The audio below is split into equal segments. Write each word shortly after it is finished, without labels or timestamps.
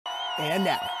And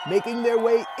now, making their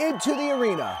way into the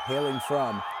arena, hailing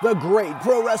from the great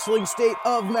pro wrestling state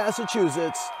of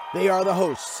Massachusetts, they are the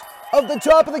hosts of the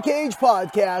Top of the Cage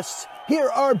podcast. Here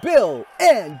are Bill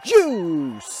and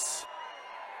Juice.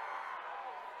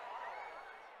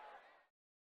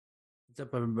 What's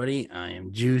up, everybody? I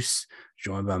am Juice,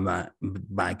 joined by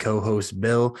my co-host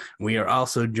Bill. We are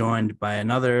also joined by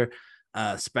another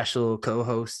special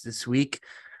co-host this week.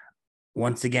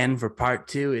 Once again, for part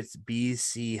two, it's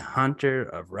BC Hunter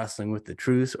of Wrestling with the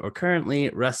Truth, or currently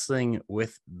Wrestling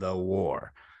with the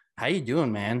War. How you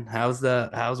doing, man? How's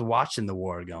watching the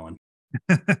war going?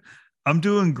 I'm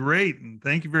doing great, and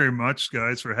thank you very much,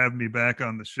 guys, for having me back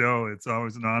on the show. It's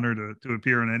always an honor to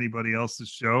appear on anybody else's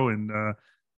show, and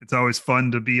it's always fun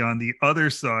to be on the other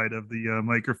side of the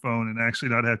microphone and actually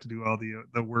not have to do all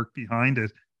the work behind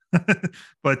it.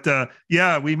 But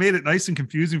yeah, we made it nice and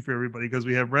confusing for everybody because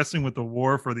we have Wrestling with the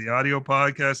War for the audio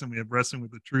podcast, and we have Wrestling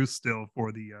with the Truth still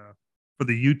for the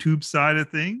YouTube side of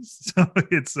things. So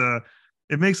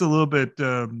it makes it a little bit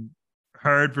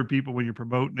hard for people when you're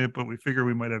promoting it, but we figure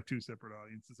we might have two separate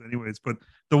audiences anyways. But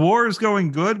the war is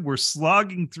going good. We're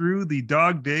slogging through the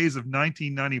dog days of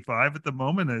 1995 at the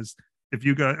moment. As if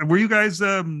you guys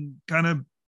were kind of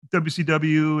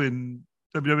WCW and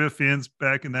WWF fans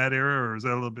back in that era, or is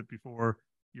that a little bit before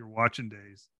your watching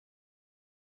days?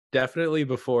 Definitely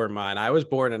before mine. I was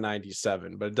born in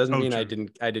 97, but it doesn't mean true.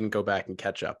 I didn't go back and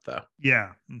catch up though.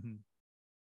 Yeah. Mm-hmm.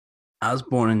 I was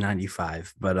born in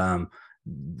 95, but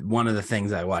one of the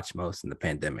things I watched most in the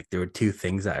pandemic, there were two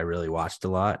things that I really watched a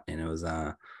lot, and it was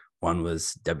one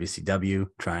was WCW,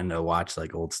 trying to watch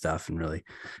like old stuff and really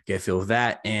get a feel of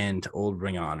that, and old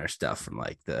Ring of Honor stuff from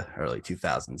like the early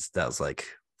 2000s. That was like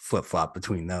flip-flop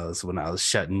between those when I was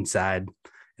shut inside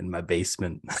in my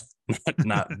basement,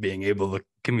 not being able to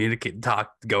communicate,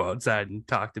 go outside and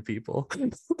talk to people.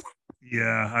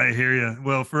 Yeah, I hear you.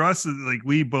 Well, for us, like,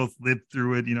 we both lived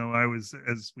through it. You know, I was,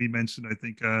 as we mentioned, I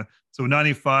think, so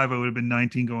 95, I would have been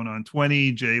 19 going on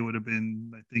 20. Jay would have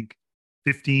been, I think,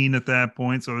 15 at that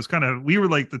point. So it was we were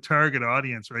like the target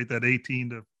audience, right? That 18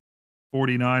 to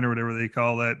 49 or whatever they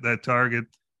call that target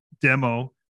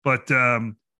demo. But,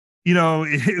 you know,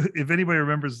 if anybody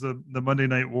remembers the Monday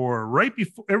Night War, right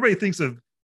before, everybody thinks of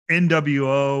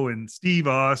NWO and Steve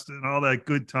Austin and all that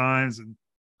good times and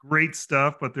great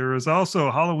stuff, but there was also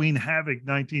Halloween Havoc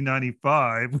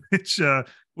 1995,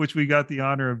 which we got the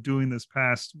honor of doing this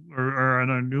past or on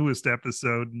our newest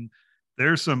episode. And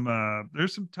there's some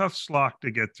tough schlock to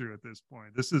get through at this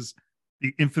point. This is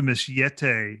the infamous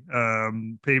Yeti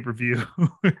pay-per-view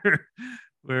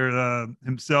where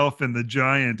himself and the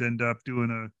Giant end up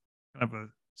doing a kind of a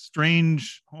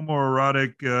strange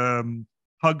homoerotic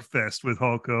hug fest with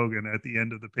Hulk Hogan at the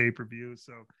end of the pay-per-view.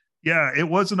 So yeah, it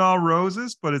wasn't all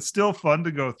roses, but it's still fun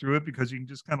to go through it because you can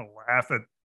just kind of laugh at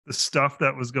the stuff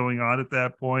that was going on at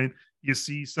that point. You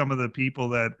see some of the people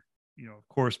that, you know, of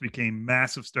course, became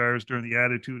massive stars during the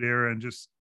Attitude Era, and just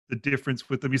the difference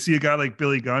with them. You see a guy like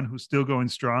Billy Gunn who's still going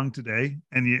strong today,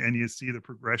 and you see the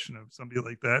progression of somebody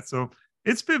like that. So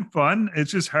it's been fun.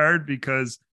 It's just hard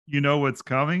because you know what's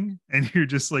coming, and you're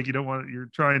just like, you're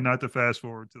trying not to fast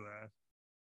forward to that.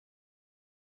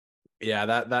 Yeah,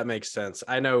 that makes sense.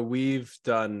 I know we've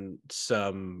done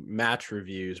some match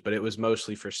reviews, but it was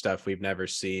mostly for stuff we've never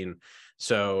seen.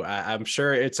 So I'm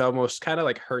sure it's almost kind of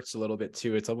like hurts a little bit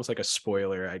too. It's almost like a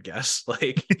spoiler, I guess.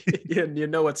 Like you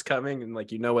know what's coming, and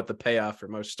like you know what the payoff for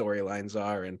most storylines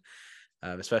are, and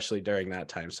especially during that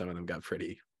time, some of them got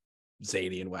pretty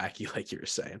zany and wacky, like you were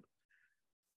saying.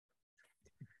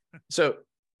 So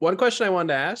one question I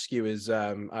wanted to ask you is,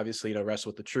 obviously, you know, Wrestle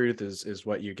with the Truth is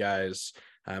what you guys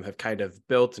have kind of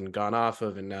built and gone off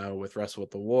of, and now with Wrestle with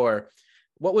the War.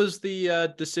 What was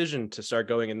the decision to start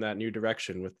going in that new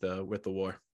direction with the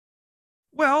war?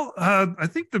 Well, I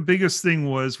think the biggest thing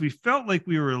was we felt like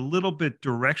we were a little bit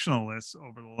directionless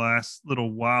over the last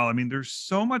little while. I mean, there's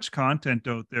so much content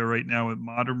out there right now with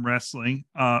modern wrestling.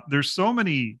 There's so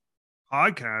many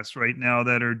podcasts right now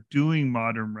that are doing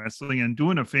modern wrestling and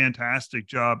doing a fantastic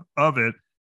job of it.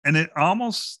 And it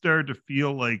almost started to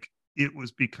feel like it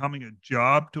was becoming a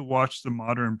job to watch the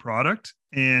modern product.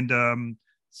 And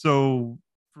so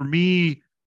for me,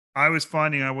 I was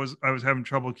finding I was having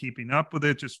trouble keeping up with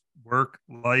it, just work,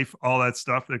 life, all that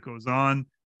stuff that goes on.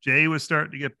 Jay was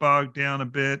starting to get bogged down a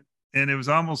bit. And it was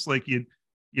almost like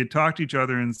you'd talk to each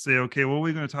other and say, okay, what are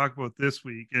we going to talk about this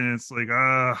week? And it's like,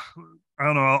 I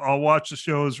don't know, I'll watch the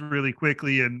shows really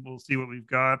quickly and we'll see what we've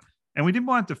got. And we didn't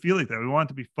want it to feel like that. We want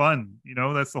it to be fun. You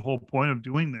know, that's the whole point of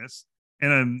doing this.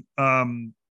 And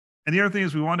the other thing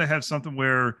is we want to have something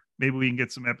where maybe we can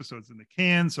get some episodes in the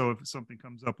can. So if something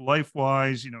comes up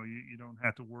life-wise, you don't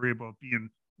have to worry about being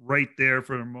right there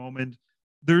for a moment.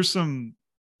 There's some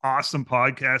awesome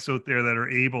podcasts out there that are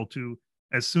able to,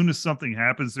 as soon as something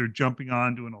happens, they're jumping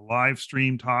on doing a live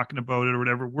stream talking about it or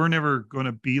whatever. We're never going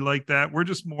to be like that. We're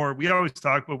just more, we always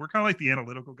talk about, we're kind of like the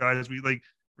analytical guys. We're kind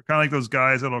of like those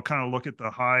guys that'll kind of look at the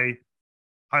high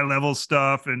level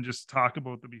stuff and just talk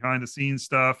about the behind the scenes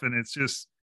stuff. And it's just,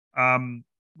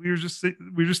 we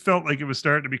just felt like it was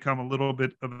starting to become a little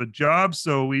bit of a job.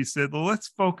 So we said, well, let's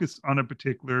focus on a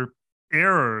particular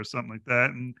era or something like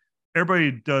that. And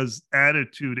everybody does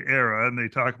Attitude Era and they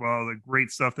talk about all the great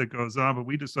stuff that goes on, but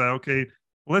we decided, okay,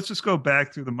 well, let's just go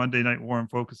back through the Monday Night War and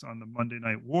focus on the Monday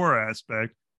Night War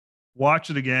aspect, watch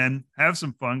it again, have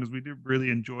some fun, because we did really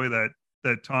enjoy that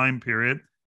time period,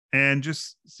 and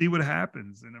just see what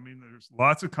happens. And I mean, there's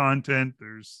lots of content.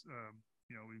 There's,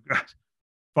 we've got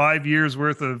 5 years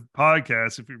worth of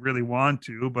podcasts if we really want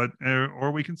to, but,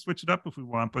 or we can switch it up if we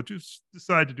want, but just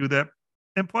decide to do that.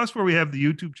 And plus, where we have the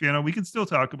YouTube channel, we can still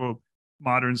talk about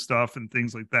modern stuff and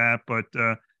things like that, but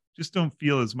just don't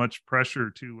feel as much pressure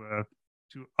to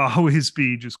always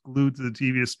be just glued to the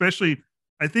TV. Especially,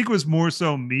 I think it was more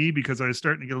so me, because I was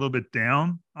starting to get a little bit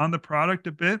down on the product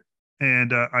a bit,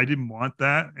 and I didn't want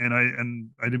that, and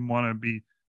I didn't want to be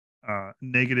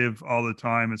negative all the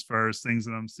time as far as things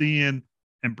that I'm seeing,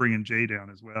 and bringing Jay down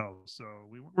as well. So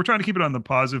we're trying to keep it on the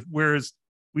positive, whereas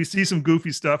we see some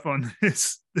goofy stuff on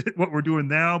this, what we're doing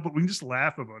now, but we can just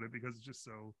laugh about it because it's just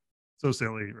so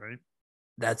silly, right?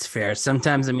 That's fair.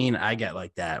 Sometimes, I mean, I get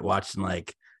like that watching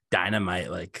like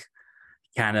Dynamite, like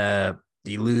kind of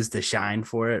you lose the shine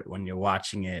for it when you're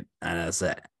watching it, and as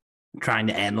trying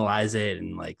to analyze it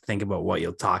and like think about what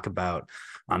you'll talk about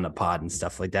on the pod and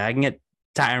stuff like that. I can get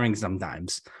tiring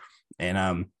sometimes.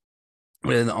 And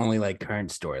really the only like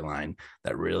current storyline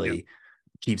that really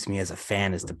keeps me as a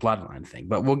fan is the Bloodline thing,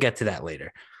 but we'll get to that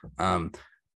later.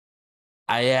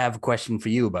 I have a question for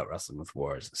you about Wrestling with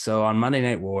Wars. So on Monday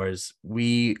Night Wars,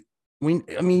 I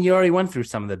mean, you already went through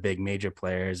some of the big major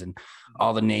players and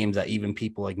all the names that even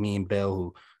people like me and Bill,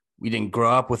 who we didn't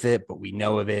grow up with it, but we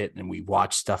know of it and we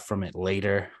watch stuff from it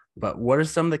later. But what are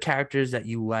some of the characters that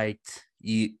you liked,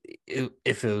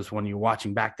 if it was when you're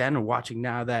watching back then or watching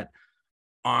now, that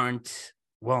aren't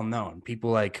well known?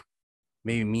 People like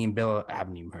maybe me and Bill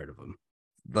haven't even heard of them,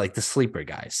 like the sleeper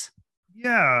guys.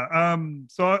 Yeah.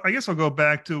 So I guess I'll go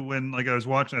back to when like I was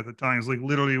watching at the time. It's like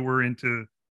literally we're into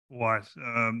what?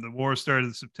 The war started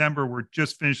in September. We're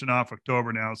just finishing off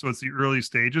October now. So it's the early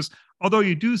stages. Although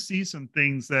you do see some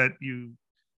things that you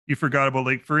forgot about,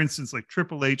 like for instance, like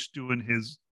Triple H doing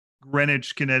his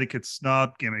Greenwich, Connecticut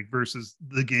snob gimmick versus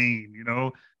the Game,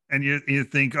 and you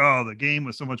think, oh, the Game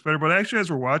was so much better. But actually,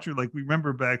 as we're watching, like we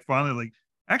remember back finally, like,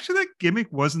 actually, that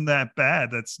gimmick wasn't that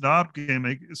bad. That snob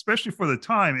gimmick, especially for the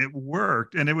time, it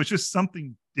worked. And it was just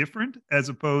something different as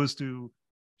opposed to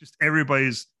just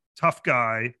everybody's tough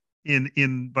guy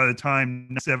in by the time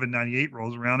 97, 98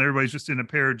 rolls around, everybody's just in a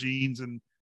pair of jeans and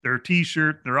their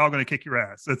t-shirt. They're all going to kick your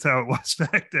ass. That's how it was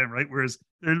back then, right? Whereas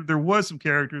there was some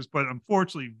characters, but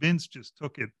unfortunately, Vince just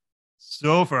took it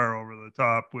so far over the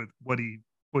top with what he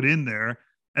put in there.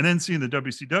 And then seeing the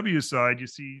WCW side, you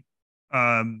see,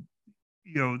 some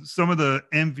of the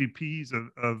MVPs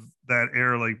of that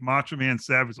era, like Macho Man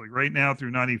Savage, like right now through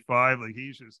 95, like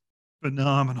he's just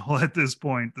phenomenal at this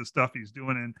point, the stuff he's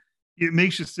doing. And it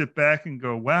makes you sit back and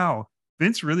go, wow,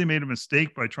 Vince really made a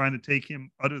mistake by trying to take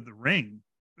him out of the ring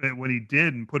when he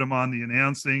did and put him on the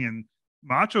announcing. And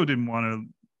Macho didn't want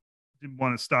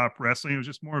to stop wrestling. It was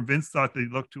just more Vince thought they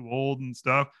looked too old and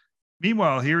stuff.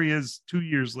 Meanwhile, here he is 2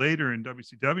 years later in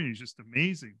WCW. He's just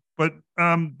amazing. But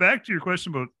back to your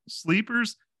question about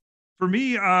sleepers, for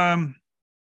me, I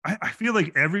feel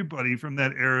like everybody from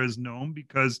that era is known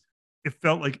because it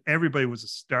felt like everybody was a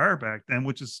star back then,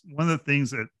 which is one of the things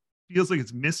that feels like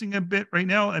it's missing a bit right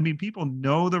now. I mean, people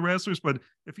know the wrestlers, but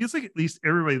it feels like at least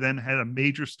everybody then had a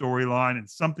major storyline and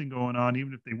something going on,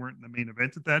 even if they weren't in the main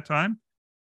event at that time.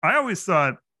 I always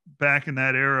thought back in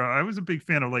that era, I was a big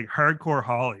fan of like Hardcore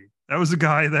Holly. That was a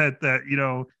guy that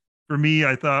for me,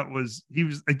 I thought he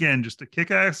was again just a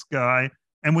kick-ass guy.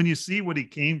 And when you see what he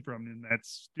came from in that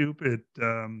stupid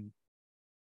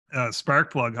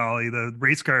Sparkplug Holly, the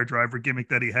race car driver gimmick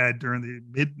that he had during the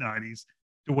mid 90s,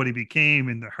 to what he became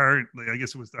in I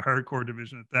guess it was the hardcore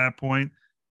division at that point.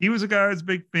 He was a guy I was a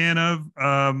big fan of.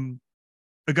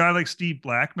 A guy like Steve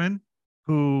Blackman,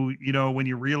 who, when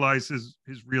you realize his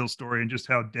real story and just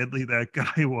how deadly that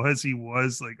guy was, he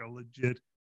was like a legit,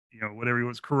 whatever he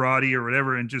was, karate or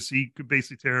whatever, and just he could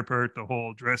basically tear apart the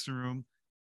whole dressing room.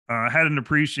 Had an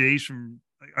appreciation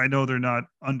I know they're not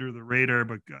under the radar,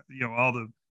 but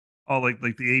all like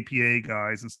the APA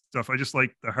guys and stuff. I just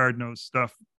like the hard nosed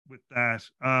stuff with that.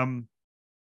 Trying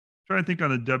to think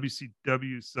on the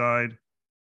WCW side,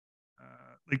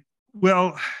 like,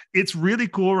 well, it's really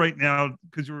cool right now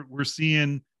because we're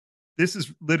seeing this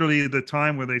is literally the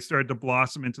time where they started to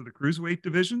blossom into the cruiserweight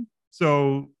division.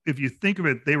 So if you think of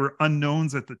it, they were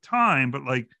unknowns at the time, but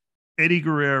like Eddie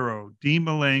Guerrero, Dean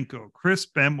Malenko, Chris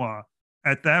Benoit,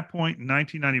 at that point in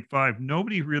 1995,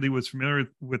 nobody really was familiar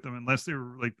with them unless they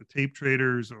were like the tape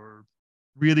traders or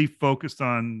really focused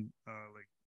on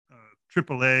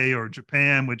AAA or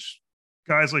Japan, which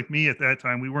guys like me at that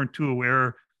time, we weren't too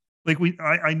aware. Like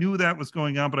I knew that was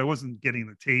going on, but I wasn't getting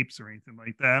the tapes or anything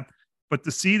like that. But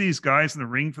to see these guys in the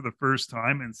ring for the first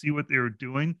time and see what they were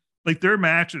doing, like their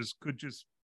matches could just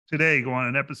today go on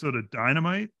an episode of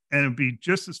Dynamite and it'd be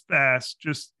just as fast,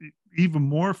 just even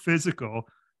more physical.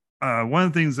 One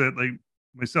of the things that like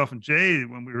myself and Jay,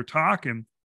 when we were talking,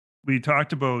 we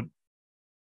talked about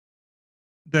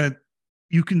that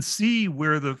you can see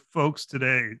where the folks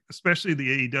today, especially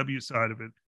the AEW side of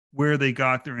it, where they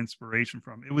got their inspiration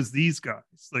from. It was these guys,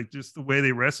 like just the way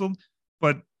they wrestled,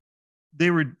 but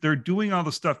they're doing all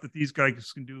the stuff that these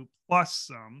guys can do plus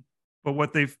some. But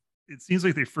what it seems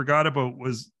like they forgot about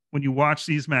was when you watch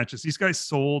these matches, these guys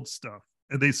sold stuff.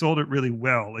 And they sold it really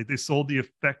well. Like they sold the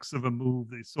effects of a move.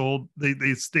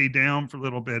 They stayed down for a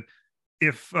little bit.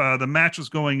 If the match was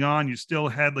going on, you still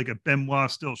had like a Benoit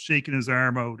still shaking his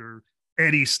arm out, or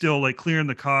Eddie still like clearing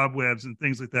the cobwebs and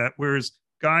things like that. Whereas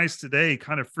guys today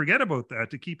kind of forget about that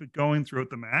to keep it going throughout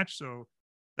the match. So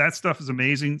that stuff is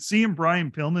amazing. Seeing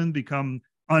Brian Pillman become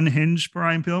unhinged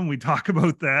Brian Pillman, we talk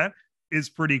about that, is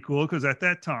pretty cool because at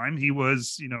that time he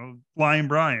was, Flying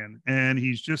Brian, and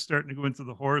he's just starting to go into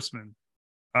the Horsemen.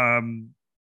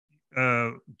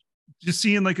 Just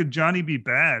seeing like a Johnny B.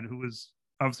 Bad, who was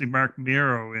obviously Mark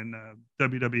Miro in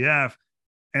WWF,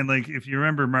 and like if you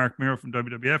remember Mark Miro from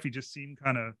WWF, he just seemed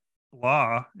kind of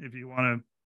blah, if you want to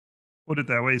put it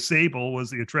that way. Sable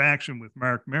was the attraction with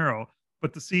Mark Miro,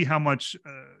 but to see how much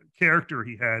character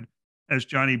he had as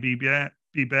Johnny B.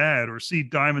 Bad, or see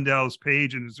Diamond Dallas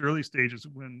Page in his early stages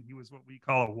when he was what we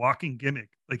call a walking gimmick.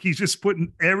 Like he's just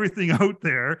putting everything out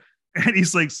there. And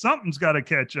he's like, something's got to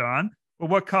catch on. But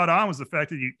what caught on was the fact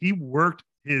that he worked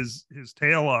his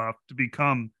tail off to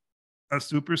become a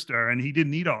superstar, and he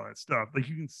didn't need all that stuff. Like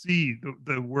you can see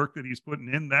the work that he's putting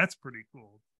in. That's pretty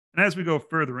cool. And as we go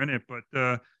further in it,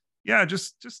 but yeah,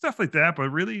 just stuff like that. But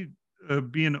really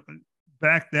being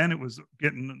back then, it was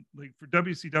getting like for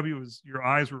WCW, was your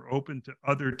eyes were open to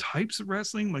other types of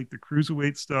wrestling, like the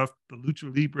cruiserweight stuff, the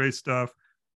lucha libre stuff,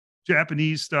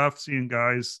 Japanese stuff, seeing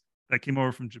guys that came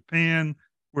over from Japan.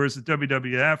 Whereas the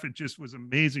WWF, it just was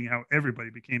amazing how everybody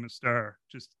became a star.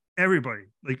 Just everybody,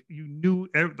 like you knew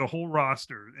the whole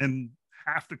roster, and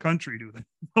half the country knew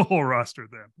the whole roster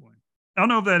at that point. I don't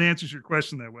know if that answers your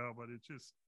question that well, but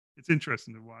it's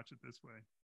interesting to watch it this way.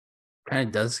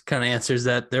 Kind of answers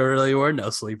that there really were no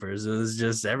sleepers. It was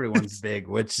just everyone's big,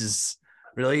 which is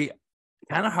really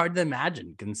kind of hard to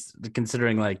imagine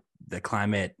considering like the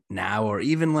climate now, or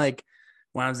even like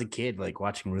when I was a kid, like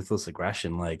watching Ruthless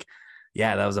Aggression, like,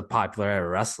 yeah, that was a popular era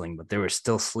of wrestling, but there were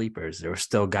still sleepers. There were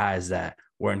still guys that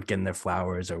weren't getting their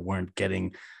flowers or weren't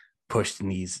getting pushed in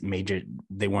these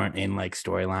they weren't in like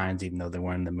storylines, even though they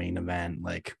weren't in the main event.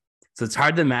 Like, so it's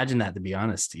hard to imagine that, to be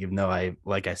honest, even though I've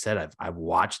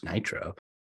watched Nitro.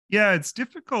 Yeah, it's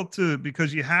difficult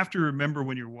because you have to remember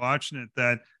when you're watching it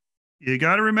that you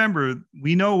got to remember,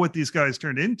 we know what these guys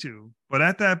turned into. But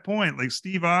at that point, like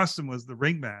Steve Austin was the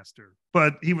ringmaster,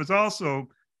 but he was also,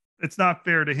 it's not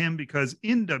fair to him because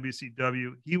in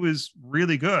WCW, he was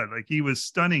really good. Like he was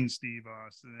stunning Steve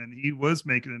Austin, and he was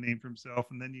making a name for himself.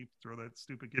 And then you throw that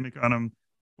stupid gimmick on him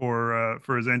for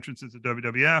his entrance into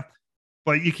WWF.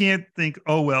 But you can't think,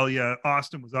 oh, well, yeah,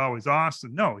 Austin was always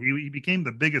Austin. No, he became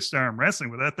the biggest star in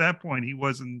wrestling. But at that point, he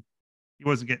wasn't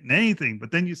getting anything. But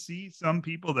then you see some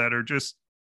people that are just,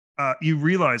 you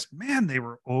realize, man, they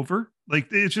were over. Like,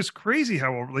 it's just crazy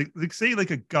how over, like say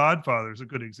like a Godfather is a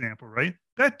good example, right?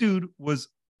 That dude was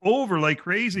over like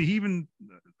crazy. He even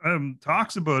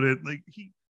talks about it. Like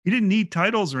he didn't need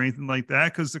titles or anything like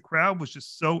that because the crowd was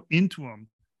just so into him.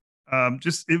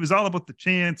 It was all about the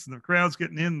chants and the crowds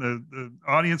getting in, the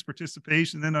audience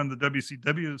participation. Then on the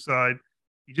WCW side,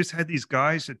 you just had these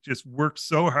guys that just worked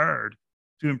so hard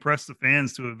to impress the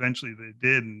fans to eventually they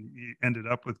did. And you ended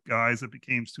up with guys that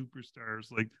became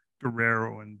superstars like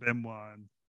Guerrero and Benoit and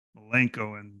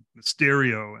Malenko and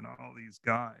Mysterio and all these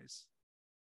guys.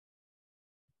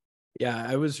 Yeah,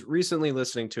 I was recently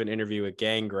listening to an interview with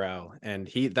Gangrel, and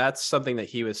that's something that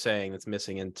he was saying that's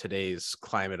missing in today's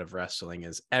climate of wrestling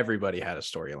is everybody had a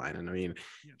storyline. And I mean,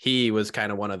 he was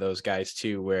kind of one of those guys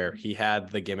too, where he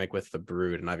had the gimmick with the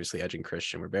Brood, and obviously Edge and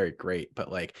Christian were very great,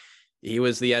 but like he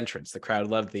was the entrance. The crowd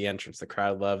loved the entrance. The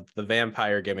crowd loved the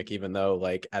vampire gimmick, even though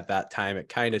like at that time it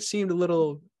kind of seemed a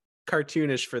little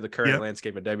cartoonish for the current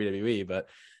landscape of WWE, but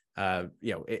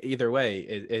either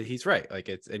way, he's right. Like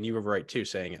and you were right too,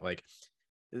 saying it like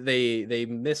they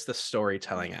miss the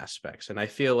storytelling aspects. And I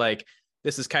feel like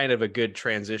this is kind of a good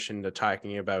transition to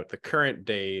talking about the current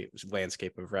day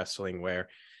landscape of wrestling, where,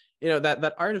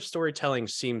 that art of storytelling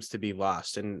seems to be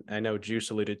lost. And I know Juice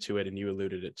alluded to it and you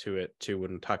alluded to it too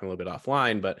when talking a little bit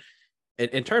offline, but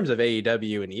in terms of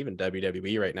AEW and even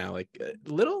WWE right now, like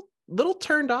little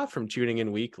turned off from tuning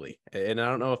in weekly. And I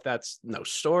don't know if that's no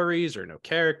stories or no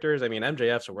characters. I mean,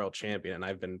 MJF's a world champion, and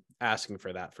I've been asking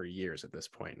for that for years at this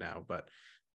point now, but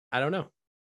I don't know.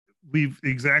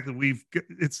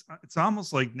 It's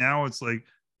almost like now it's like,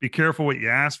 be careful what you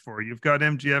ask for. You've got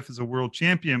MJF as a world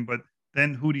champion, but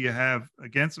then who do you have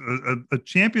against? A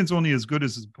champion's only as good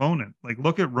as his opponent. Like,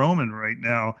 look at Roman right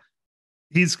now.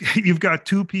 You've got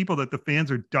two people that the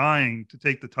fans are dying to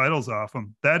take the titles off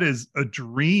him. That is a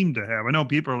dream to have. I know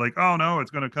people are like, oh no,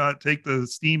 it's going to take the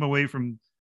steam away from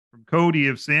Cody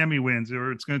if Sammy wins,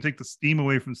 or it's going to take the steam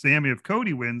away from Sammy if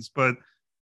Cody wins. But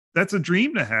that's a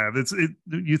dream to have.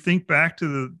 You think back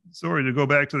to to go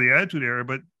back to the Attitude Era,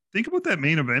 but think about that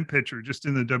main event picture just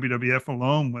in the WWF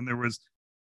alone, when there was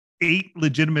 8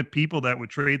 legitimate people that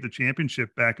would trade the championship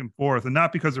back and forth, and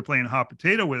not because they're playing hot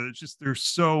potato with it. It's just they're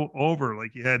so over.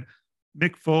 Like, you had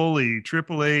Mick Foley,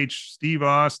 Triple H, Steve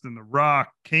Austin, The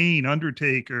Rock, Kane,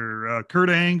 Undertaker, Kurt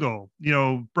Angle,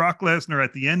 Brock Lesnar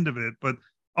at the end of it. But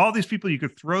all these people you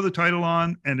could throw the title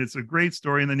on, and it's a great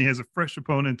story. And then he has a fresh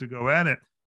opponent to go at it.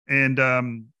 And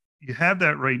you have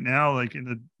that right now, like in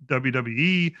the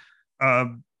WWE.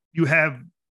 You have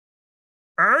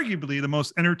arguably the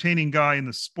most entertaining guy in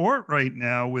the sport right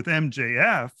now with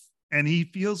MJF, and he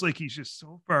feels like he's just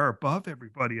so far above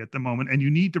everybody at the moment, and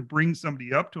you need to bring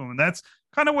somebody up to him. And that's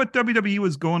kind of what WWE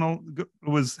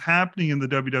was happening in the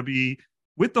WWE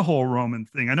with the whole Roman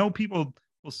thing. I know people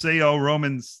will say, oh,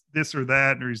 Roman's this or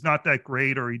that, or he's not that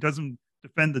great, or he doesn't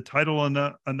defend the title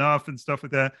enough and stuff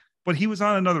like that, but he was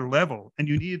on another level, and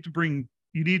you need to bring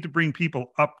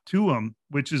people up to him,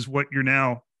 which is what you're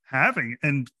now having.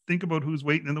 And think about who's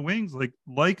waiting in the wings,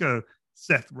 like a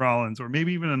Seth Rollins, or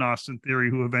maybe even an Austin Theory,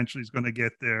 who eventually is going to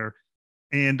get there.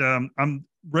 And I'm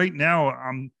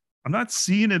not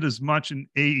seeing it as much in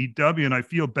AEW, and I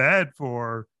feel bad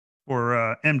for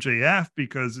MJF,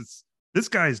 because this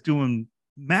guy's doing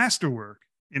masterwork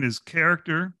in his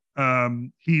character.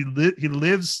 He's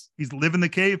living the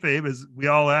kayfabe, as we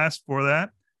all asked for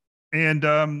that. And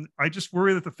I just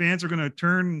worry that the fans are going to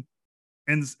turn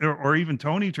or even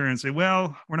Tony turn and say,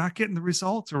 well, we're not getting the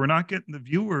results, or we're not getting the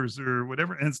viewers, or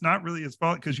whatever. And it's not really his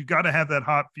fault, because you got to have that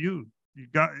hot feud.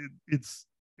 You're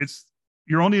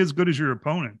only as good as your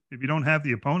opponent. If you don't have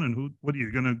the opponent, what are you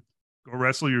going to go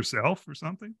wrestle yourself or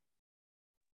something?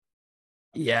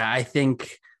 Yeah, I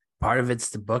think part of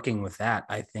it's the booking with that.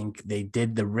 I think they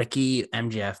did the Ricky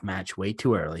MJF match way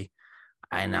too early.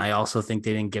 And I also think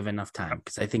they didn't give enough time,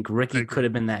 because I think Ricky could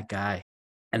have been that guy.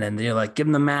 And then they're like, give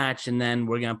him the match, and then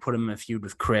we're going to put him in a feud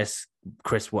with Chris.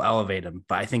 Chris will elevate him.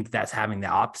 But I think that's having the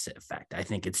opposite effect. I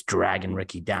think it's dragging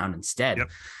Ricky down instead,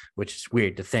 which is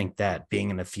weird to think that being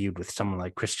in a feud with someone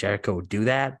like Chris Jericho would do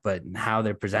that. But how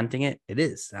they're presenting it, it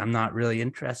is. I'm not really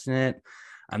interested in it.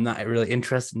 I'm not really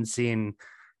interested in seeing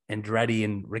Andretti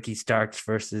and Ricky Starks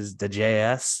versus the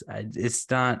JS.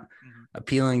 It's not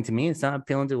appealing to me. It's not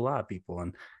appealing to a lot of people.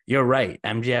 And you're right.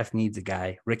 MJF needs a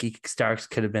guy. Ricky Starks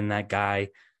could have been that guy,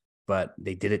 but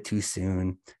they did it too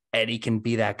soon. Eddie can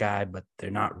be that guy, but they're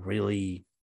not really.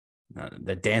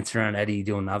 They're dancing around Eddie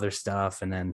doing other stuff.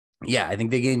 And then, I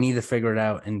think they need to figure it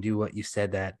out and do what you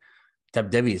said that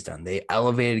WWE has done. They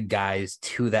elevated guys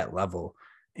to that level.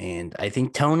 And I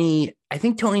think Tony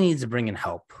needs to bring in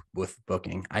help with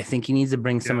booking. I think he needs to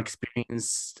bring some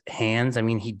experienced hands. I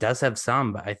mean, he does have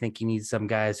some, but I think he needs some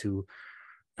guys who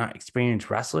not experienced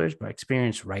wrestlers, but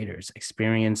experienced writers,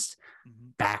 experienced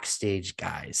backstage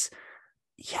guys.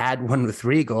 He had one with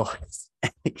Regal.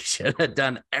 He should have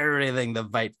done everything to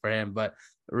fight for him, but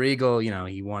Regal,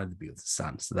 he wanted to be with his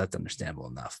son, so that's understandable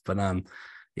enough. But I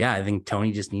think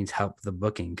Tony just needs help with the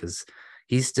booking, because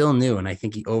he's still new, and I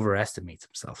think he overestimates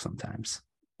himself sometimes.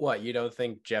 What, you don't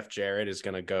think Jeff Jarrett is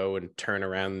going to go and turn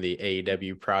around the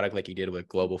AEW product like he did with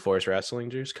Global Force Wrestling,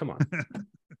 Juice? Come on.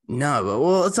 No,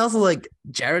 but it's also like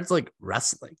Jarrett's like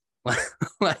wrestling.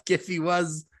 Like if he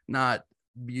was not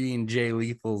being Jay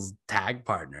Lethal's tag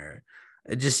partner.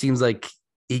 It just seems like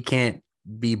he can't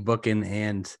be booking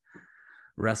and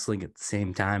wrestling at the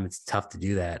same time. It's tough to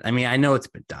do that. I mean, I know it's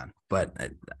been done, but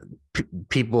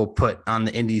people put on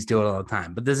the indies do it all the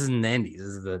time. But this isn't the indies. This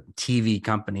is the TV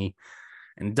company,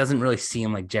 and it doesn't really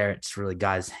seem like Jarrett's really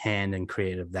got his hand in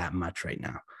creative that much right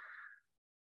now.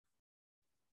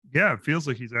 Yeah, it feels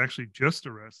like he's actually just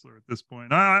a wrestler at this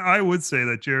point. I would say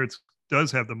that Jarrett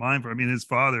does have the mind for. I mean, his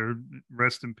father,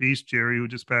 rest in peace, Jerry, who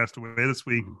just passed away this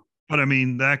week. But I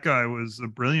mean, that guy was a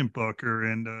brilliant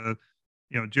booker, and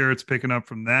Jarrett's picking up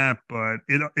from that. But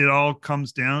it all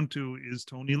comes down to, is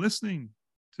Tony listening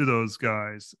to those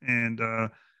guys? And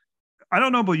I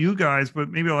don't know about you guys, but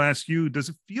maybe I'll ask you: does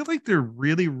it feel like they're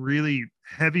really, really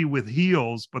heavy with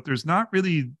heels, but there's not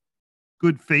really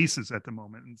good faces at the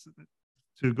moment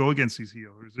to go against these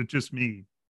heels? Or is it just me?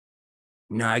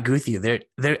 No, I agree with you.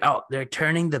 They're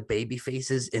turning the baby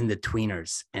faces into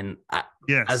tweeners. And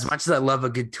yes, as much as I love a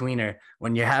good tweener,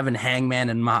 when you're having Hangman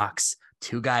and Mox,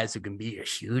 two guys who can be your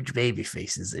huge baby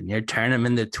faces, and you're turning them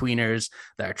into tweeners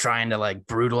that are trying to like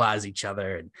brutalize each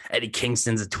other. And Eddie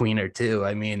Kingston's a tweener too.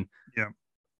 I mean, yeah,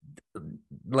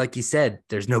 like you said,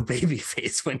 there's no baby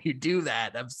face when you do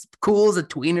that. As cool as a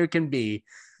tweener can be,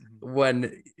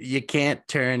 when you can't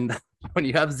turn, when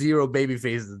you have zero baby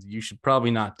faces, you should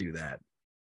probably not do that.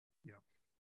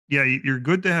 Yeah, you're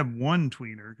good to have one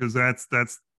tweener, because that's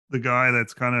the guy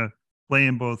that's kind of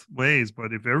playing both ways.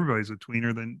 But if everybody's a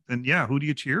tweener, then yeah, who do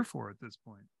you cheer for at this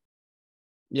point?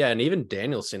 Yeah, and even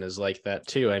Danielson is like that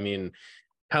too. I mean,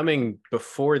 coming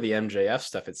before the MJF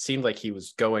stuff, it seemed like he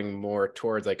was going more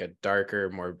towards like a darker,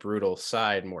 more brutal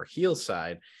side, more heel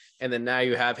side. And then now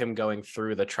you have him going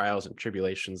through the trials and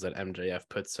tribulations that MJF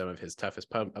puts some of his toughest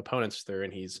opponents through,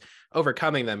 and he's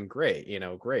overcoming them. Great.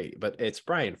 But it's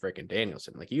Bryan freaking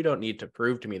Danielson. Like, you don't need to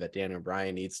prove to me that Daniel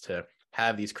Bryan needs to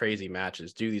have these crazy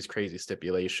matches, do these crazy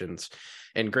stipulations.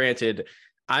 And granted,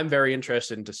 I'm very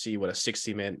interested to see what a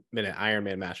 60-minute Iron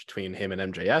Man match between him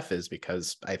and MJF is,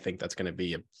 because I think that's going to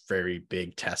be a very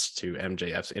big test to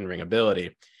MJF's in-ring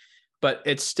ability. But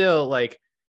it's still like,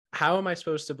 how am I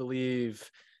supposed to believe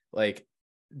like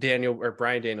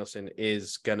Bryan Danielson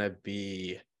is gonna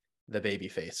be the baby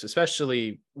face,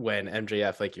 especially when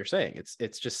MJF, like you're saying,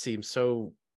 it's just seems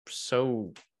so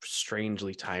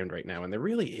strangely timed right now, and there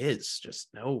really is just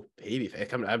no baby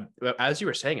face. As you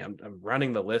were saying, I'm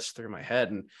running the list through my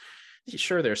head, and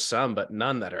sure, there's some, but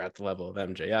none that are at the level of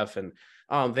MJF. And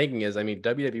all I'm thinking is, I mean,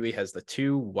 WWE has the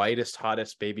two whitest,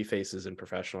 hottest baby faces in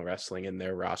professional wrestling in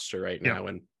their roster right now,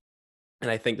 and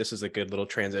I think this is a good little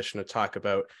transition to talk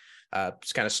about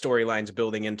just kind of storylines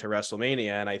building into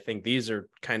WrestleMania. And I think these are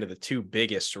kind of the two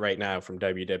biggest right now from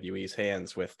WWE's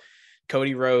hands, with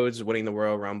Cody Rhodes winning the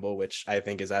Royal Rumble, which I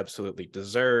think is absolutely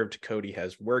deserved. Cody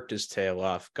has worked his tail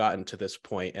off, gotten to this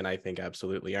point, and I think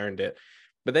absolutely earned it.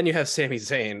 But then you have Sami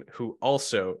Zayn, who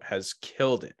also has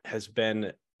killed it, has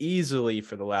been easily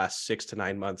for the last 6 to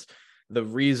 9 months the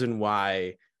reason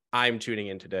why I'm tuning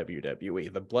into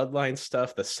WWE. The bloodline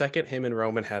stuff, the second him and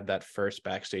Roman had that first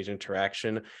backstage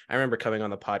interaction, I remember coming on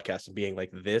the podcast and being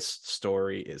like, this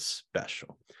story is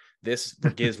special. This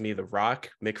gives me the Rock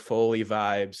Mick Foley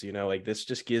vibes, like this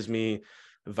just gives me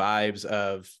vibes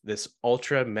of this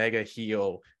ultra mega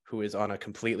heel who is on a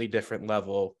completely different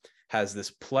level, has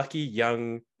this plucky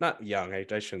young, not young, I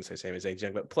shouldn't say Sami Zayn's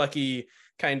young, but plucky,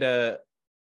 kind of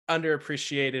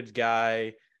underappreciated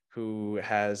guy who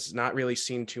has not really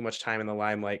seen too much time in the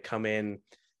limelight, come in,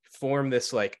 form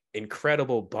this like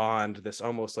incredible bond, this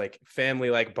almost like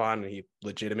family-like bond, and he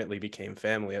legitimately became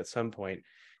family at some point.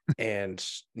 And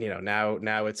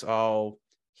now it's all,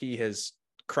 he has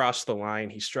crossed the line.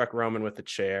 He struck Roman with the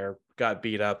chair, got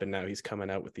beat up, and now he's coming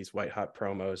out with these white hot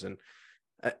promos. And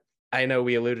I know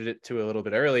we alluded it to a little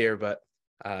bit earlier, but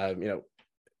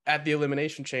at the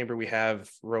Elimination Chamber we have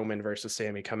Roman versus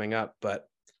Sami coming up, but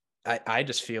I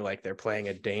just feel like they're playing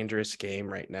a dangerous game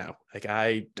right now. Like,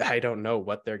 I don't know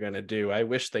what they're going to do. I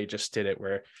wish they just did it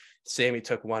where Sami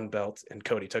took one belt and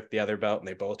Cody took the other belt, and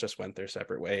they both just went their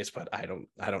separate ways. But I don't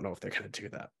know if they're going to do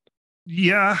that.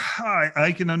 Yeah,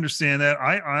 I can understand that.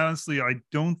 I honestly, I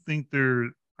don't think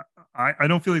I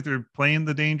don't feel like they're playing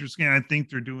the dangerous game. I think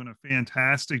they're doing a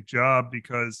fantastic job,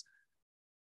 because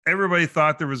everybody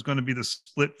thought there was going to be the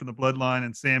split for the bloodline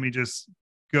and Sami just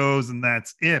goes and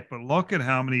that's it. But look at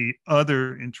how many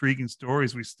other intriguing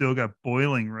stories we still got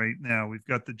boiling right now. We've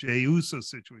got the Jey Uso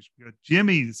situation, we got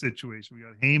Jimmy situation, we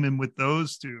got Heyman with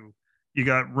those two, you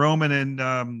got Roman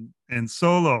and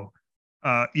Solo,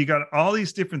 you got all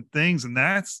these different things, and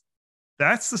that's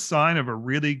that's the sign of a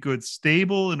really good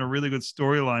stable and a really good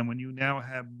storyline when you now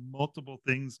have multiple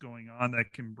things going on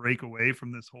that can break away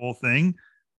from this whole thing.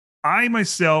 I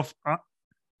myself,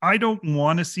 I don't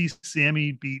want to see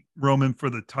Sammy beat Roman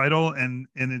for the title, and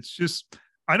it's just,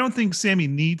 I don't think Sammy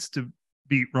needs to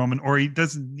beat Roman, or he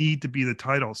doesn't need to be the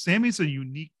title. Sammy's a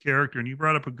unique character, and you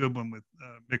brought up a good one with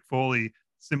Mick Foley,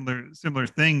 similar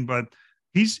thing, but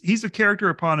he's a character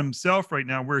upon himself right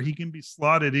now where he can be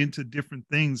slotted into different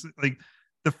things. Like,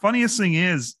 the funniest thing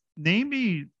is, name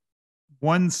me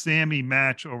one Sammy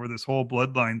match over this whole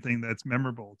bloodline thing that's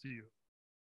memorable to you.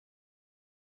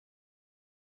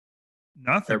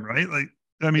 Nothing, right? Like,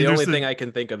 I mean, the only thing I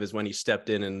can think of is when he stepped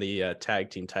in the tag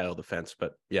team title defense.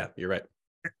 But yeah, you're right.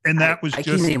 And that was I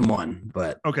just, can name one,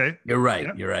 but okay, you're right.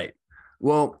 Yeah. You're right.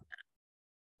 Well,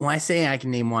 when I say I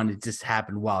can name one, it just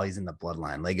happened while he's in the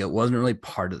bloodline. Like, it wasn't really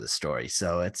part of the story,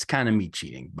 so it's kind of me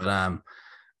cheating. But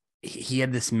he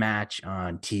had this match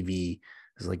on TV. It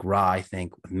was like Raw, I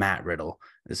think, with Matt Riddle.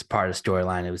 This part of the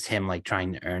storyline. It was him like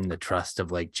trying to earn the trust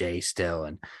of like Jay still,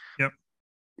 and yep,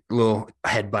 little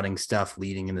headbutting stuff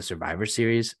leading in the Survivor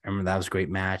Series. I remember that was a great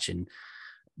match, and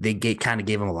they kind of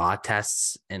gave him a lot of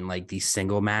tests and like these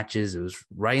single matches. It was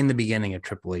right in the beginning of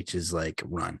Triple H's like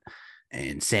run,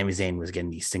 and Sami Zayn was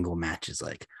getting these single matches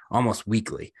like almost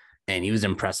weekly, and he was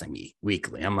impressing me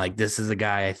weekly. I'm like, this is a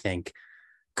guy I think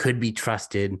could be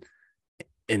trusted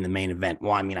in the main event.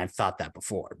 Well, I mean, I've thought that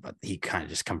before, but he kind of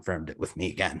just confirmed it with me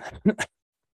again.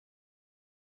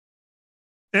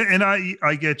 And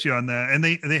I get you on that. And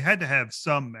they had to have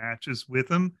some matches with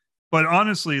him. But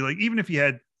honestly, like, even if you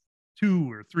had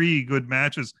 2 or 3 good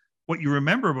matches, what you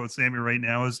remember about Sammy right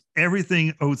now is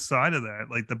everything outside of that,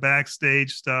 like the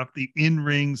backstage stuff, the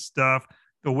in-ring stuff,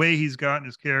 the way he's gotten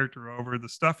his character over, the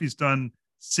stuff he's done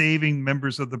saving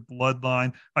members of the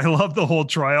bloodline. I love the whole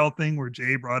trial thing where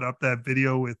Jay brought up that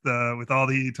video with all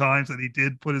the times that he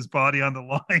did put his body on the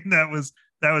line. That was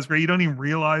great. You don't even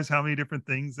realize how many different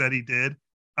things that he did.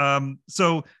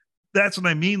 So that's what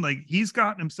I mean. Like, he's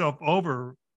gotten himself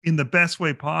over in the best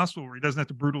way possible, where he doesn't have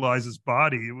to brutalize his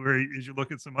body. Where, as you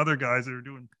look at some other guys that are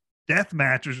doing death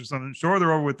matches or something, sure,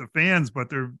 they're over with the fans, but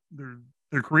their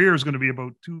career is going to be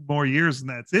about 2 more years, and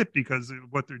that's it, because of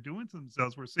what they're doing to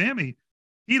themselves. Where Sammy,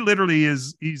 he literally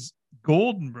he's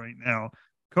golden right now.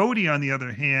 Cody, on the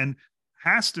other hand,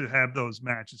 has to have those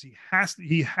matches.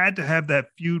 He had to have that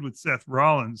feud with Seth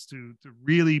Rollins to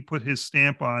really put his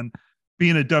stamp on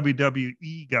being a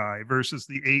WWE guy versus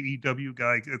the AEW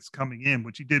guy that's coming in,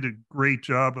 which he did a great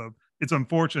job of. It's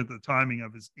unfortunate the timing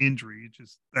of his injury.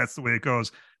 That's the way it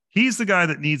goes. He's the guy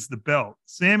that needs the belt.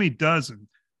 Sammy doesn't.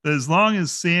 But as long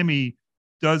as Sammy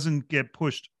doesn't get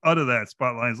pushed out of that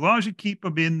spotlight, as long as you keep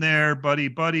him in there, buddy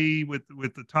with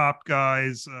the top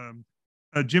guys.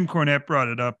 Jim Cornette brought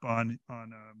it up on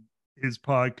his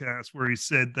podcast, where he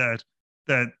said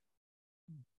that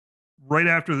right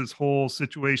after this whole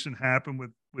situation happened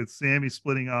with Sammy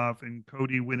splitting off and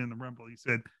Cody winning the Rumble, he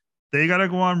said they got to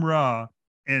go on Raw,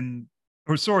 it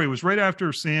was right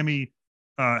after Sammy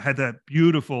had that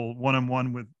beautiful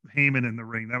one-on-one with Heyman in the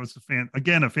ring. That was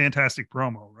a fantastic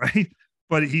promo, right?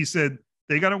 But he said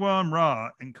they got to go on Raw,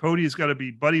 and Cody's got to be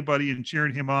buddy and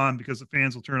cheering him on, because the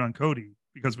fans will turn on Cody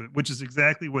because of it, which is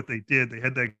exactly what they did. They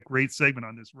had that great segment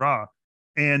on this Raw.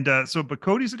 And but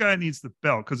Cody's the guy that needs the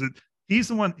belt, because he's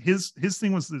the one, his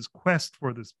thing was this quest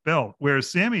for this belt,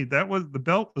 whereas Sammy, the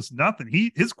belt was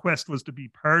nothing. His quest was to be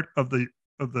part of the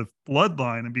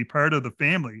bloodline and be part of the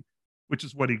family, which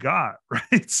is what he got,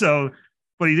 right? So,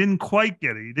 but he didn't quite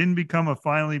get it. He didn't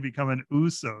finally become an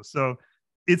Uso. So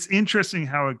it's interesting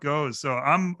how it goes. So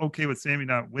I'm okay with Sammy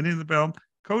not winning the belt.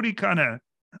 Cody kind of,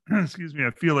 excuse me,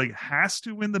 I feel like has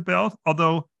to win the belt.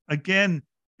 Although, again,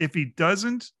 if he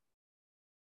doesn't,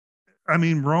 I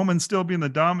mean, Roman still being the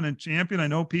dominant champion, I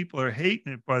know people are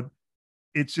hating it, but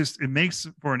it makes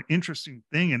for an interesting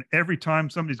thing. And every time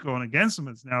somebody's going against him,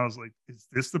 is like, is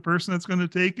this the person that's going to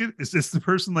take it? Is this the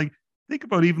person? Like, think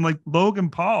about even like Logan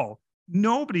Paul.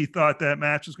 Nobody thought that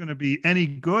match was going to be any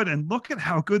good. And look at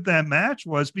how good that match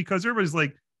was, because everybody's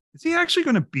like, is he actually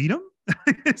going to beat him?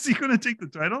 Is he going to take the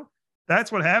title?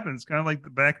 That's what happens. Kind of like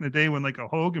back in the day when like a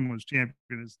Hogan was champion,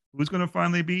 is who's going to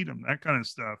finally beat him? That kind of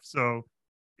stuff. So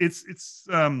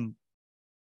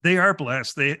they are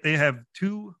blessed. They have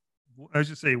 2, I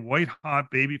should say, white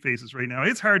hot baby faces right now.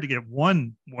 It's hard to get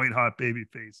one white hot baby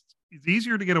face. It's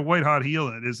easier to get a white hot heel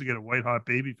than it is to get a white hot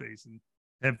baby face, and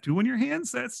have 2 in your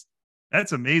hands.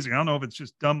 That's amazing. I don't know if it's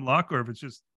just dumb luck or if it's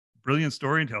just brilliant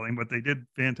storytelling, but they did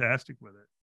fantastic with it.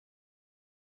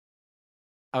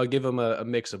 I'll give him a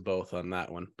mix of both on that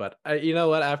one. But you know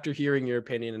what? After hearing your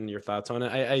opinion and your thoughts on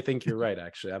it, I think you're right.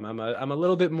 Actually, I'm a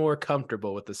little bit more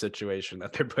comfortable with the situation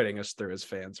that they're putting us through as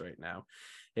fans right now.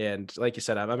 And like you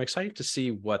said, I'm excited to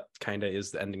see what kind of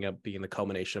is ending up being the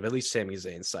culmination of at least Sami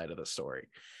Zayn's side of the story.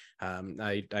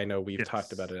 I know we've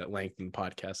talked about it at length in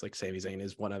podcasts. Like Sami Zayn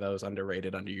is one of those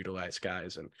underrated, underutilized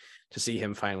guys, and to see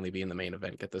him finally be in the main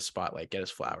event, get the spotlight, get his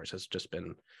flowers, has just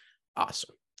been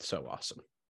awesome. So awesome.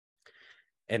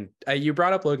 And you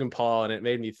brought up Logan Paul, and it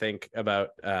made me think about,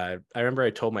 I remember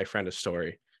I told my friend a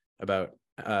story about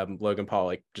Logan Paul,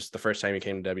 like just the first time he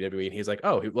came to WWE, and he's like,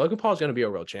 oh, Logan Paul's going to be a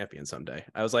world champion someday.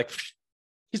 I was like,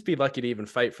 he's be lucky to even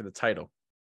fight for the title.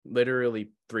 Literally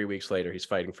 3 weeks later, he's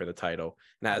fighting for the title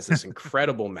and has this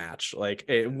incredible match, like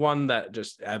one that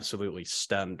just absolutely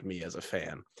stunned me as a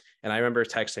fan. And I remember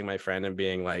texting my friend and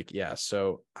being like, yeah,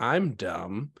 so I'm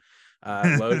dumb.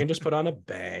 Logan just put on a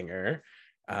banger.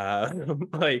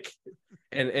 Like,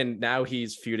 and now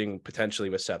he's feuding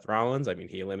potentially with Seth Rollins. I mean,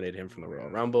 he eliminated him from the Royal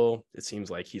Rumble. It seems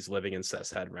like he's living in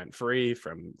Seth's head rent free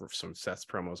from some Seth's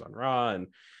promos on Raw, and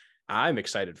I'm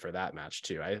excited for that match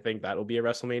too. I think that'll be a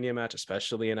WrestleMania match,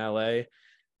 especially in LA,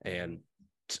 and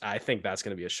I think that's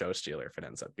going to be a show stealer if it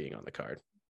ends up being on the card.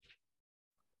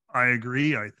 I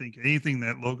agree. I think anything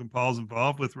that Logan Paul's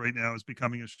involved with right now is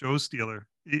becoming a show stealer.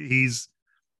 I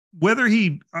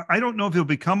don't know if he'll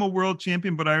become a world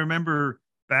champion, but I remember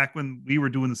back when we were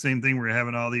doing the same thing, we were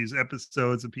having all these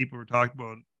episodes and people were talking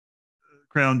about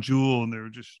Crown Jewel, and they were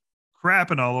just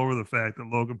crapping all over the fact that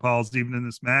Logan Paul's even in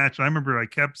this match. I remember I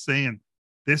kept saying,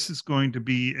 this is going to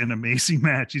be an amazing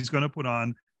match. He's going to put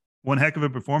on one heck of a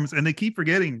performance. And they keep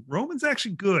forgetting Roman's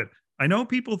actually good. I know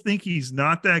people think he's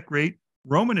not that great.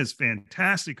 Roman is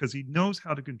fantastic because he knows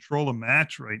how to control a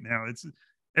match right now.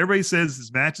 Everybody says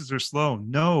his matches are slow.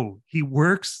 No, he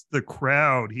works the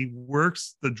crowd. He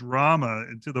works the drama,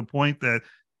 and to the point that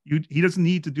he doesn't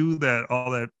need to do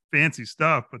all that fancy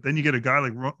stuff. But then you get a guy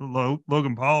like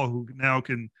Logan Paul who now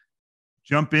can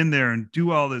jump in there and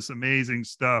do all this amazing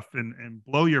stuff and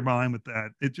blow your mind with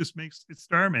that. It just makes it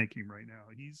star making right now.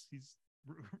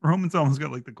 Roman's almost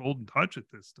got like the golden touch at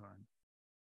this time.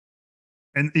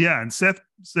 And Seth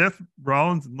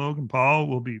Rollins and Logan Paul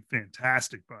will be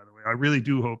fantastic, by the way. I really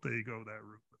do hope they go that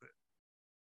route with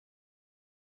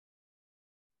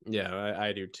it. Yeah,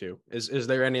 I do too. Is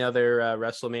there any other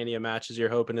WrestleMania matches you're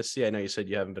hoping to see? I know you said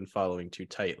you haven't been following too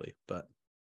tightly, but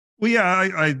well,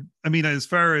 yeah, I mean, as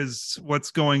far as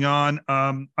what's going on,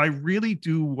 I really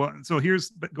do want. So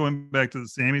here's going back to the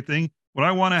Sami thing. What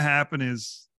I want to happen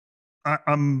is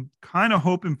I'm kind of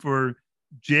hoping for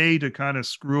Jay to kind of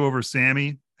screw over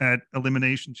Sami at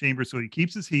Elimination Chamber so he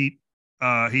keeps his heat.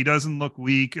 He doesn't look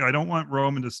weak. I don't want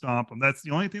Roman to stomp him. That's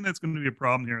the only thing that's going to be a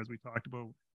problem here, as we talked about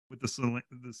with the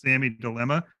Sami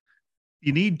dilemma.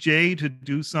 You need Jay to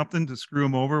do something to screw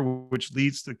him over, which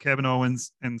leads to Kevin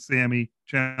Owens and Sami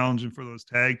challenging for those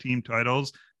tag team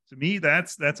titles. To me,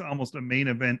 that's almost a main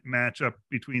event matchup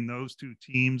between those two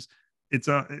teams. It's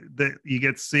that you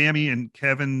get Sami and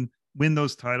Kevin win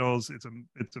those titles. It's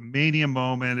a mania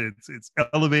moment. It's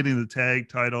elevating the tag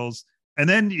titles, and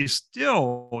then you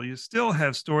still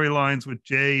have storylines with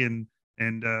Jay and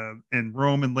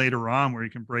Roman later on where you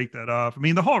can break that off. I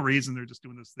mean, the whole reason they're just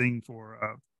doing this thing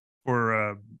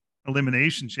for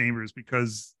Elimination Chambers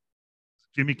because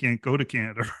Jimmy can't go to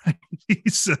Canada, right?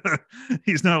 He's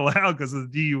not allowed because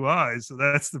of the DUI, so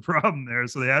that's the problem there.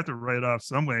 So they have to write it off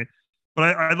some way.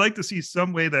 But I'd like to see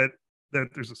some way that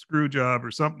there's a screw job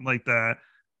or something like that,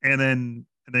 and then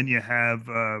you have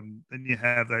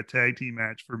that tag team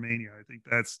match for Mania. I think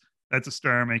that's a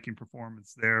star-making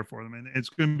performance there for them, and it's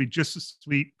going to be just as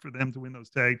sweet for them to win those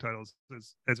tag titles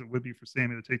as it would be for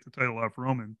Sami to take the title off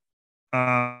Roman.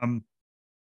 I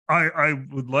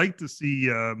would like to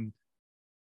see.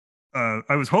 I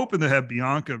was hoping to have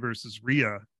Bianca versus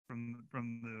Rhea from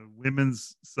the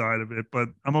women's side of it, but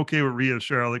I'm okay with Rhea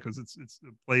Charlotte because it's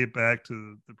play it back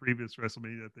to the previous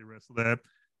WrestleMania that they wrestled at.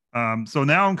 So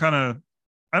now I'm kind of,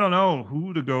 I don't know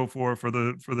who to go for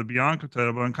the Bianca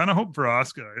title, but I'm kind of hoping for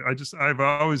Asuka. I've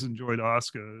always enjoyed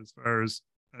Asuka as far as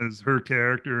her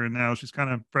character, and now she's kind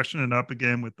of freshening up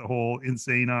again with the whole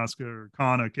insane Asuka or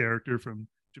Kana character from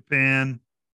Japan.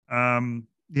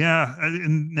 Yeah,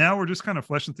 and now we're just kind of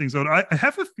fleshing things out. I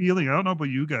have a feeling, I don't know about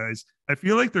you guys, I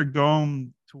feel like they're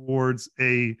going towards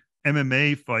a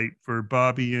MMA fight for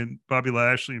Bobby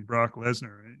Lashley and Brock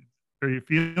Lesnar. Are you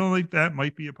feeling like that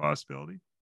might be a possibility?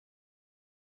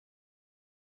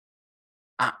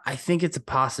 I think it's a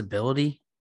possibility,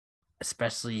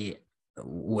 especially the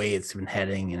way it's been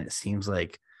heading, and it seems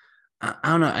like I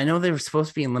don't know. I know they were supposed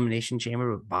to be in Elimination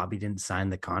Chamber, but Bobby didn't sign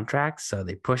the contract. So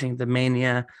they're pushing the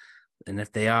Mania. And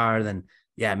if they are, then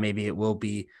yeah, maybe it will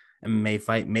be a MMA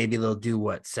fight. Maybe they'll do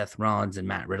what Seth Rollins and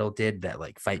Matt Riddle did, that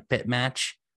like fight pit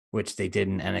match, which they did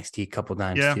in NXT a couple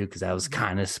times too, because that was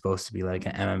kind of supposed to be like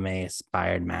an MMA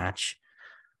inspired match.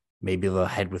 Maybe they'll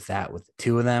head with that with the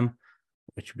two of them,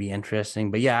 which would be interesting.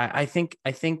 But yeah, I think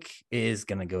it is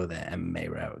gonna go the MMA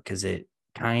route because it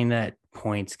kind of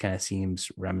points kind of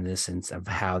seems reminiscent of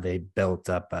how they built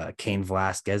up Cain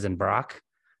Velasquez and Brock,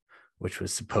 which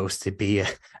was supposed to be a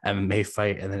MMA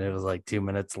fight, and then it was like 2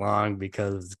 minutes long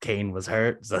because Cain was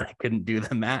hurt, so I couldn't do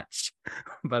the match.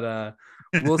 But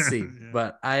we'll see. Yeah.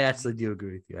 But I actually do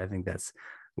agree with you. I think that's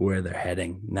where they're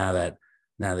heading now that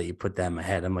you put them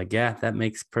ahead. I'm like, yeah, that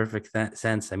makes perfect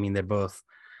sense. I mean, they're both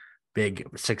big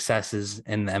successes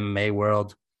in the MMA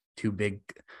world, two big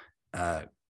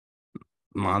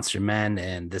monster men,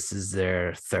 and this is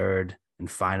their third and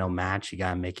final match. You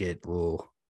gotta make it a little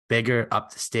bigger,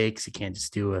 up the stakes. You can't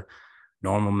just do a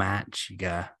normal match. You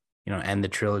gotta, end the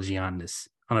trilogy on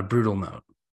a brutal note.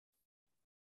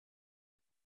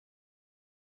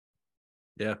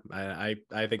 Yeah, I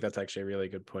think that's actually a really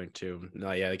good point too.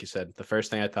 No, yeah, like you said, the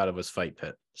first thing I thought of was Fight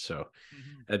Pit. So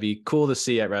it'd be cool to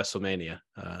see at WrestleMania.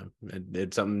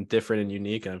 It's something different and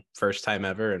unique, and first time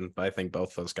ever. And I think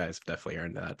both those guys have definitely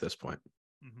earned that at this point.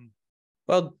 Mm-hmm.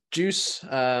 Well, Juice,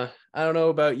 I don't know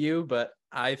about you, but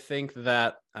I think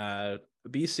that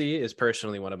BC is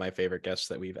personally one of my favorite guests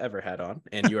that we've ever had on.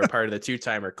 And you are part of the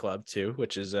Two-Timer Club too,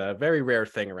 which is a very rare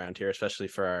thing around here, especially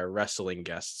for our wrestling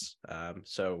guests.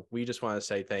 So we just want to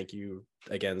say thank you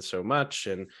again so much.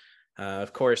 And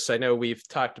of course, I know we've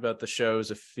talked about the shows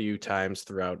a few times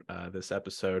throughout this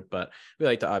episode, but we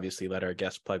like to obviously let our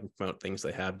guests plug and promote things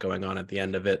they have going on at the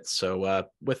end of it. So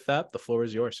with that, the floor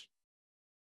is yours.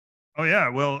 Oh yeah.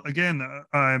 Well, again,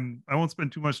 I won't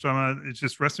spend too much time on it. It's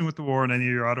just Wrestling with the War on any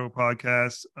of your auto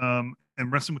podcasts,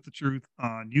 and Wrestling with the Truth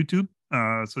on YouTube.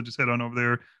 So just head on over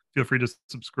there. Feel free to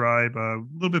subscribe. A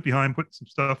little bit behind, putting some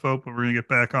stuff out, but we're gonna get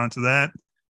back onto that.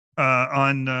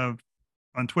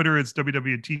 On Twitter, it's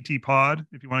WWTT Pod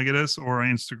if you want to get us, or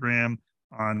on Instagram.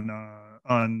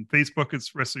 On Facebook,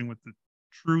 it's Wrestling with the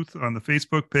Truth on the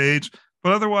Facebook page.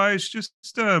 But otherwise, just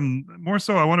more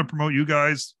so, I want to promote you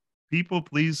guys. People,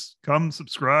 please come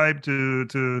subscribe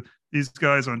to these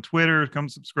guys on Twitter. Come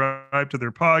subscribe to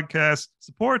their podcast.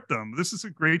 Support them. This is a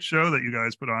great show that you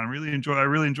guys put on. I really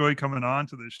enjoy coming on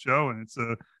to this show, and it's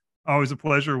always a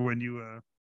pleasure when you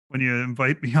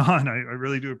invite me on. I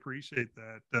really do appreciate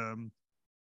that.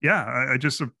 I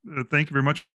just thank you very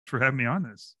much for having me on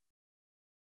this.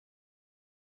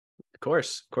 Of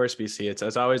course, BC.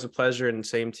 It's always a pleasure, and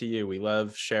same to you. We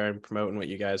love sharing, promoting what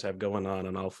you guys have going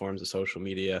on all forms of social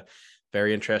media.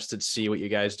 Very interested to see what you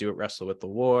guys do at Wrestle with the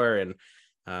War, and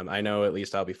I know at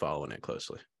least I'll be following it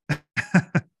closely.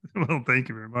 Well, thank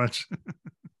you very much.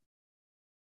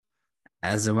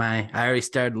 As am I. I already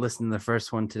started listening to the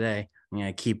first one today. I'm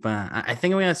gonna keep. I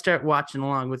think I'm gonna start watching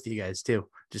along with you guys too.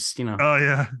 Just Oh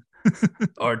yeah.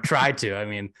 or try to. I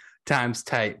mean, time's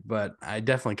tight, but I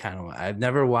definitely I've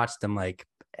never watched them like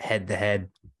head to head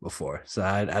before, so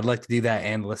I'd like to do that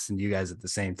and listen to you guys at the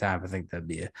same time. I think that'd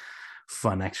be a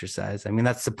fun exercise. I mean,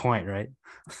 that's the point, right?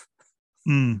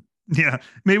 Yeah,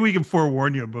 maybe we can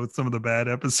forewarn you about some of the bad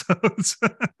episodes.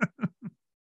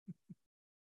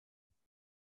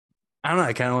 I don't know.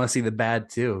 I kind of want to see the bad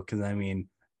too, because I mean,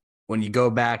 when you go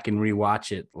back and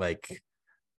rewatch it, like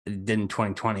it did in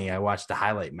 2020, I watched the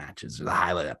highlight matches or the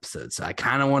highlight episodes. So I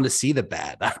kind of want to see the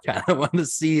bad. I kind of want to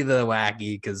see the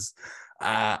wacky because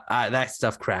that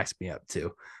stuff cracks me up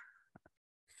too.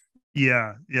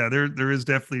 Yeah, there is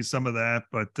definitely some of that,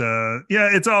 but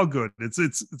yeah, it's all good.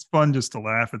 It's fun just to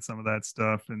laugh at some of that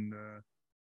stuff. And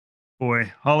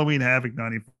boy, Halloween Havoc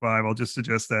 95. I'll just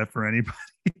suggest that for anybody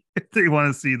if they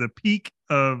want to see the peak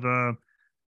of.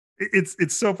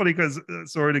 It's so funny because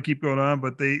sorry to keep going on,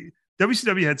 but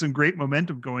WCW had some great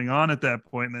momentum going on at that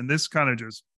point, and then this kind of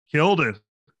just killed it.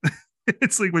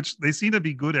 It's like, which they seem to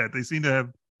be good at. They seem to have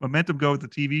momentum go with the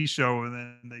TV show, and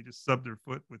then they just sub their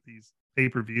foot with these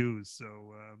pay-per-views.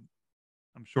 So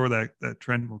I'm sure that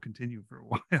trend will continue for a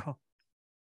while.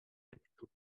 It's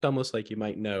almost like you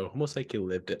might know, almost like you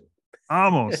lived it.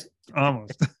 Almost.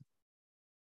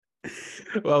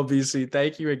 Well, BC,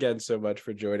 thank you again so much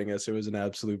for joining us. It was an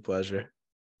absolute pleasure.